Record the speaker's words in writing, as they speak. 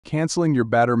Canceling your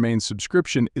Better Me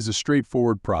subscription is a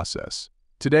straightforward process.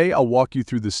 Today, I'll walk you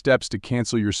through the steps to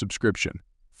cancel your subscription.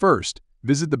 First,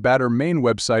 visit the Better Me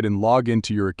website and log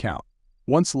into your account.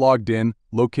 Once logged in,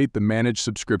 locate the Manage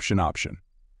Subscription option.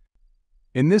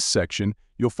 In this section,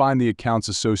 you'll find the accounts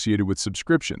associated with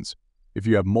subscriptions. If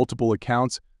you have multiple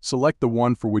accounts, select the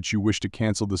one for which you wish to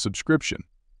cancel the subscription.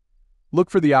 Look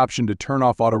for the option to turn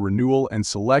off auto-renewal and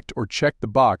select or check the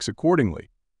box accordingly.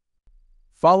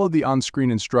 Follow the on-screen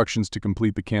instructions to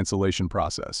complete the cancellation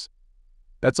process.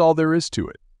 That's all there is to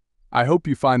it. I hope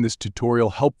you find this tutorial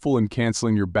helpful in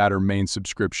canceling your Better Me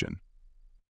subscription.